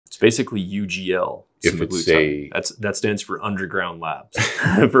basically UGL. If it's that stands for underground labs,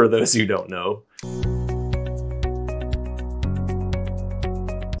 for those who don't know.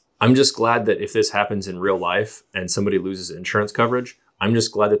 I'm just glad that if this happens in real life and somebody loses insurance coverage, I'm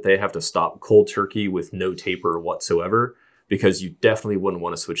just glad that they have to stop cold turkey with no taper whatsoever, because you definitely wouldn't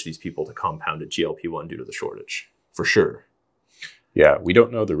want to switch these people to compounded GLP-1 due to the shortage, for sure. Yeah, we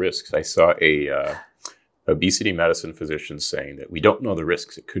don't know the risks. I saw a obesity medicine physician saying that we don't know the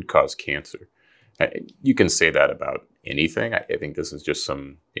risks. It could cause cancer. You can say that about anything. I think this is just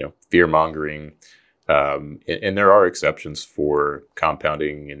some fear mongering, and there are exceptions for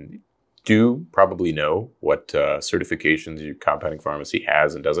compounding, and do probably know what certifications your compounding pharmacy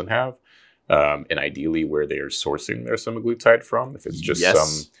has and doesn't have, and ideally where they are sourcing their semaglutide from. If it's just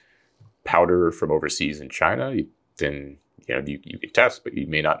some powder from overseas in China, then you can test, but you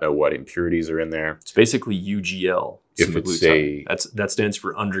may not know what impurities are in there. It's basically UGL. If it's that stands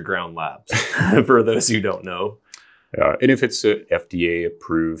for underground labs, for those who don't know. And if it's a FDA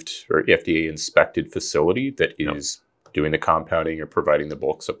approved or FDA inspected facility that is doing the compounding or providing the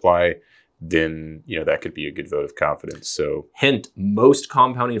bulk supply, then that could be a good vote of confidence. So, hint: most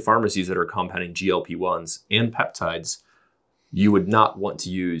compounding pharmacies that are compounding GLP-1s and peptides, you would not want to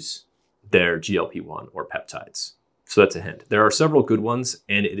use their GLP-1 or peptides. So that's a hint. There are several good ones,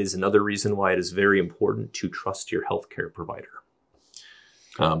 and it is another reason why it is very important to trust your healthcare provider.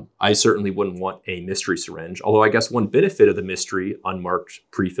 I certainly wouldn't want a mystery syringe, although I guess one benefit of the mystery unmarked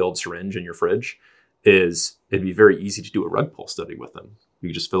pre-filled syringe in your fridge is it'd be very easy to do a rug pull study with them. You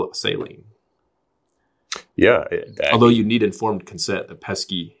can just fill it with saline. Yeah. Although you need informed consent, the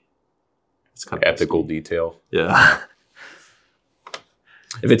pesky... It's kind of ethical pesky detail. Yeah.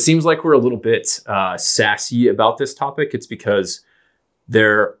 If it seems like we're a little bit sassy about this topic, it's because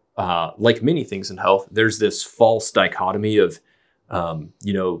there, like many things in health, there's this false dichotomy of,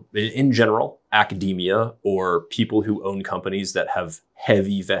 in general, academia or people who own companies that have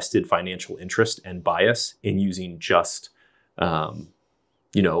heavy vested financial interest and bias in using just, brand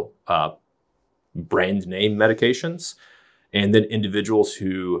name medications. And then individuals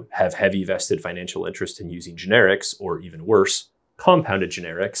who have heavy vested financial interest in using generics, or even worse, compounded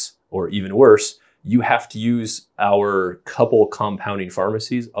generics, or even worse, you have to use our couple compounding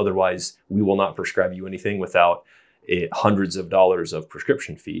pharmacies. Otherwise, we will not prescribe you anything without hundreds of dollars of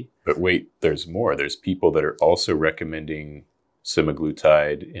prescription fee. But wait, there's more. There's people that are also recommending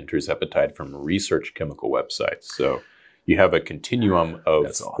semaglutide and tirzepatide from research chemical websites. So you have a continuum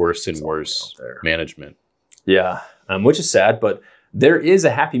of worse and worse management. Yeah, which is sad, but there is a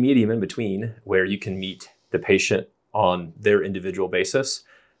happy medium in between where you can meet the patient on their individual basis.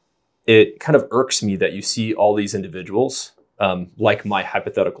 It kind of irks me that you see all these individuals, like my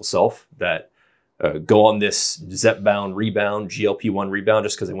hypothetical self, that go on this Zepbound rebound, GLP-1 rebound,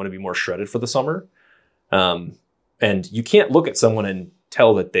 just because they want to be more shredded for the summer. And you can't look at someone and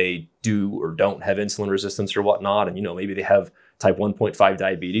tell that they do or don't have insulin resistance or whatnot. And, maybe they have type 1.5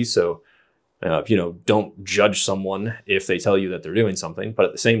 diabetes. So, don't judge someone if they tell you that they're doing something. But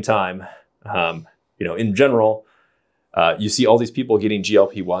at the same time, in general, you see all these people getting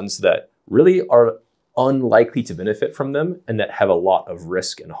GLP-1s that really are unlikely to benefit from them and that have a lot of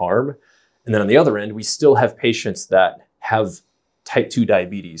risk and harm. And then on the other end, we still have patients that have type 2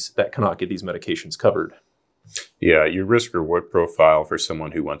 diabetes that cannot get these medications covered. Yeah, your risk reward profile for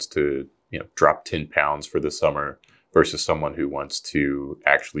someone who wants to drop 10 pounds for the summer versus someone who wants to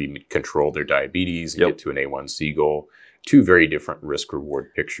actually control their diabetes and get to an A1C goal. Two very different risk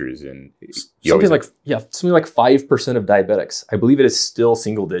reward pictures. And something like 5% of diabetics. I believe it is still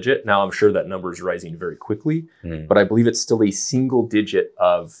single digit. Now I'm sure that number is rising very quickly, but I believe it's still a single digit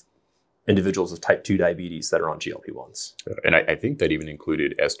of individuals with type 2 diabetes that are on GLP-1s. And I think that even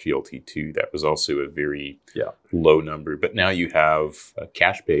included SGLT2. That was also a very low number. But now you have a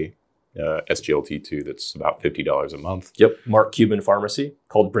cash pay SGLT2 that's about $50 a month. Yep. Mark Cuban Pharmacy,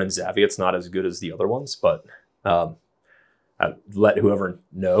 called Brenzavvy. It's not as good as the other ones, but I'd let whoever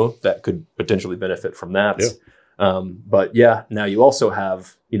know that could potentially benefit from that. Yeah. But yeah, now you also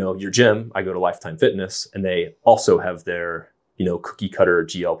have, your gym. I go to Lifetime Fitness, and they also have their, cookie cutter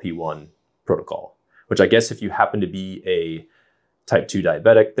GLP-1 protocol, which I guess if you happen to be a type 2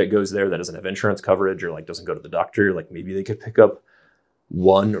 diabetic that goes there that doesn't have insurance coverage or doesn't go to the doctor, maybe they could pick up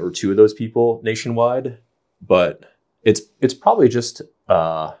one or two of those people nationwide. But it's probably just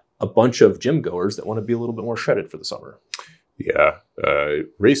a bunch of gym goers that want to be a little bit more shredded for the summer. Yeah.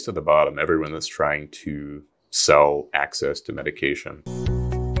 Race to the bottom. Everyone that's trying to sell access to medication.